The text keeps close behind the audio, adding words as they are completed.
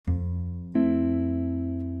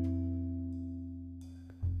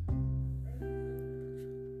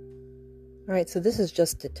All right, so this is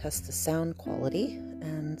just to test the sound quality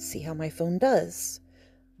and see how my phone does.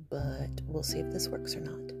 But we'll see if this works or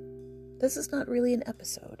not. This is not really an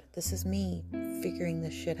episode. This is me figuring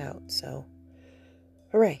this shit out, so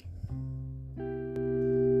hooray.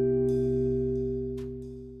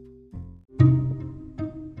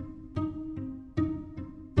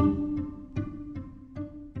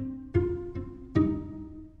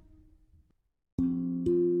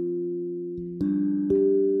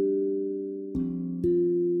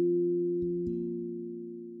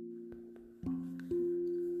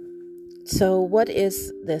 So what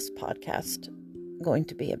is this podcast going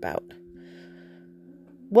to be about?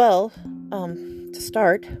 Well, to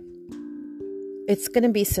start, it's going to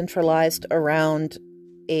be centralized around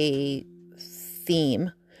a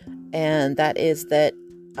theme, and that is that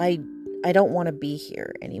I don't want to be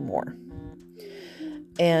here anymore.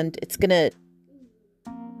 And it's going to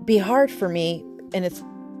be hard for me, and it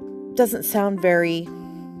doesn't sound very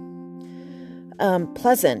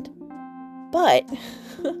pleasant, but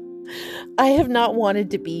I have not wanted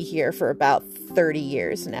to be here for about 30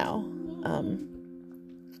 years now.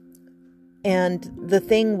 And the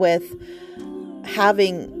thing with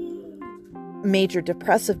having major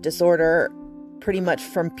depressive disorder pretty much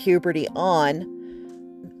from puberty on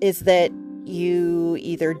is that you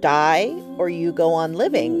either die or you go on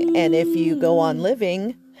living. And if you go on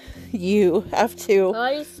living, you have to...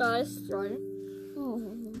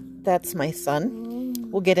 That's my son.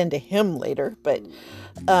 We'll get into him later, but...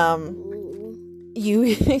 you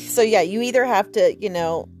either have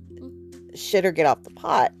to, shit or get off the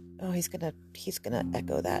pot. Oh, he's gonna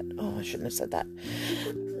echo that. Oh, I shouldn't have said that.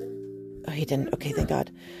 Oh, he didn't. Okay, thank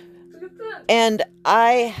God. And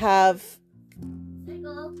I have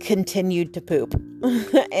continued to poop.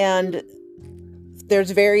 And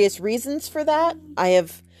there's various reasons for that. I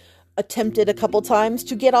have attempted a couple times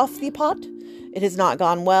to get off the pot. It has not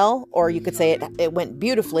gone well, or you could say it went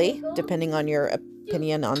beautifully, depending on your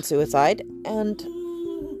opinion on suicide, and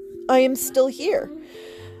I am still here.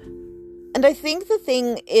 And I think the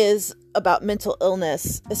thing is about mental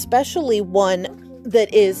illness, especially one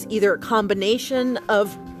that is either a combination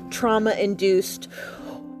of trauma-induced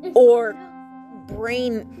or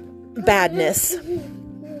brain badness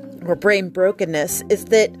or brain brokenness, is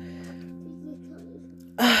that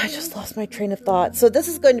I just lost my train of thought. So this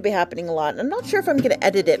is going to be happening a lot. I'm not sure if I'm going to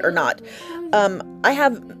edit it or not. I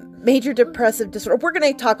have major depressive disorder. We're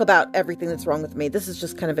going to talk about everything that's wrong with me. This is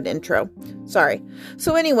just kind of an intro. Sorry.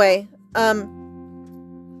 So anyway, I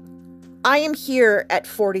am here at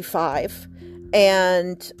 45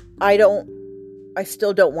 and I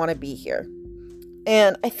still don't want to be here.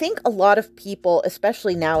 And I think a lot of people,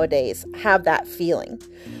 especially nowadays, have that feeling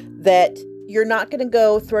that you're not going to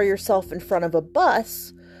go throw yourself in front of a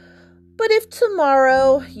bus, but if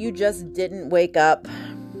tomorrow you just didn't wake up,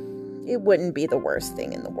 it wouldn't be the worst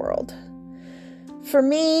thing in the world. For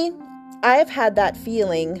me, I've had that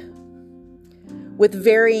feeling with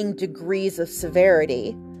varying degrees of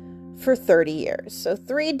severity for 30 years. So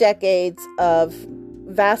 3 decades of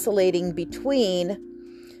vacillating between,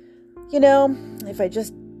 if I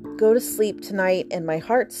just go to sleep tonight and my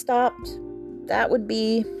heart stopped, that would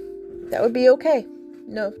be okay.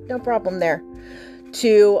 No problem there.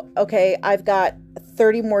 To, okay, I've got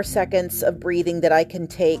 30 more seconds of breathing that I can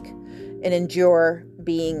take and endure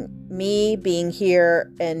being me, being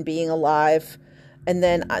here, and being alive. And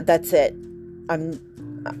then that's it. I'm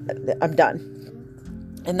done.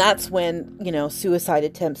 And that's when, suicide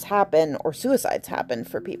attempts happen or suicides happen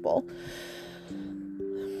for people.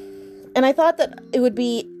 And I thought that it would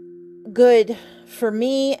be good for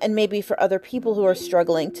me and maybe for other people who are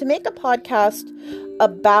struggling to make a podcast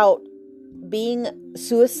about being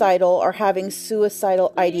suicidal or having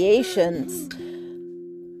suicidal ideations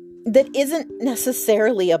that isn't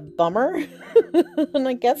necessarily a bummer. And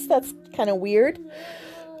I guess that's kind of weird.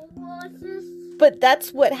 But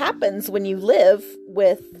that's what happens when you live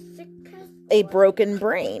with a broken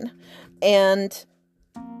brain. And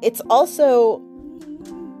it's also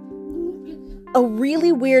a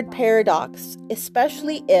really weird paradox,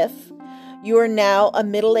 especially if you are now a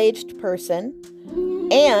middle-aged person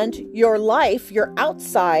and your life, your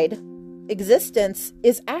outside existence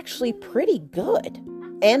is actually pretty good.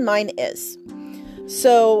 And mine is.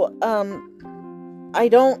 So, I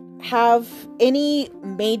don't have any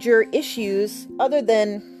major issues other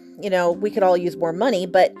than, we could all use more money,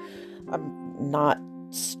 but I'm not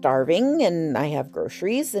starving and I have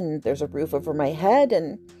groceries and there's a roof over my head.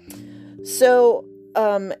 And so,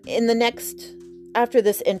 after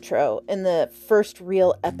this intro, in the first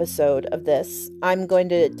real episode of this, I'm going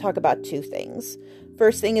to talk about 2 things.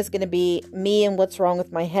 First thing is going to be me and what's wrong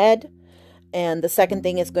with my head. And the second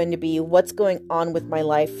thing is going to be what's going on with my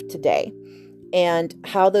life today, and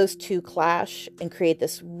how those two clash and create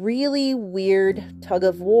this really weird tug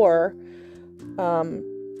of war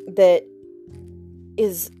that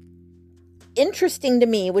is interesting to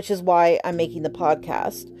me, which is why I'm making the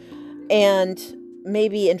podcast, and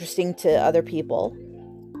maybe interesting to other people.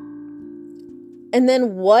 And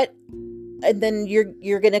then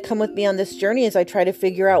you're going to come with me on this journey as I try to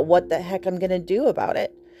figure out what the heck I'm going to do about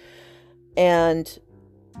it. And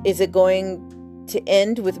is it going to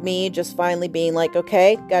end with me just finally being like,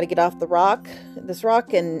 okay, got to get off this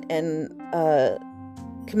rock and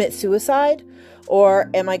commit suicide? Or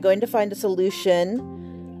am I going to find a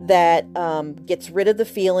solution that gets rid of the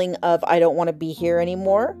feeling of I don't want to be here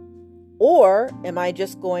anymore? Or am I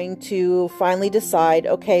just going to finally decide,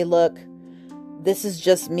 okay, look, this is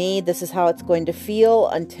just me. This is how it's going to feel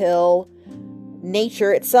until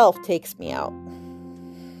nature itself takes me out.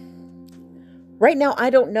 Right now, I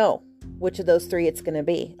don't know which of those three it's going to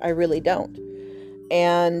be. I really don't.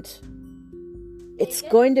 And it's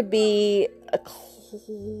going to be a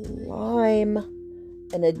climb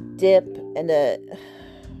and a dip and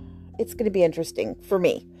it's going to be interesting for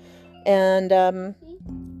me. And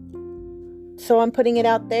so I'm putting it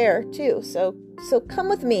out there too. So come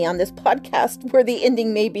with me on this podcast where the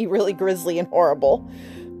ending may be really grisly and horrible,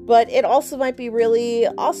 but it also might be really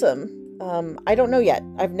awesome. I don't know yet.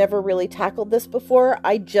 I've never really tackled this before.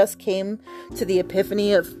 I just came to the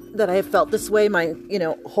epiphany of that I have felt this way my,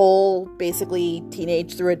 whole basically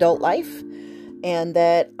teenage through adult life, and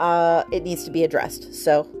that it needs to be addressed.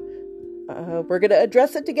 So we're going to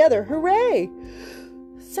address it together. Hooray!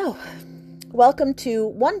 So welcome to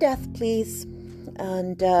One Death, Please.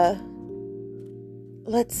 And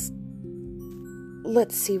let's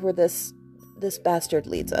see where this bastard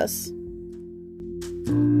leads us.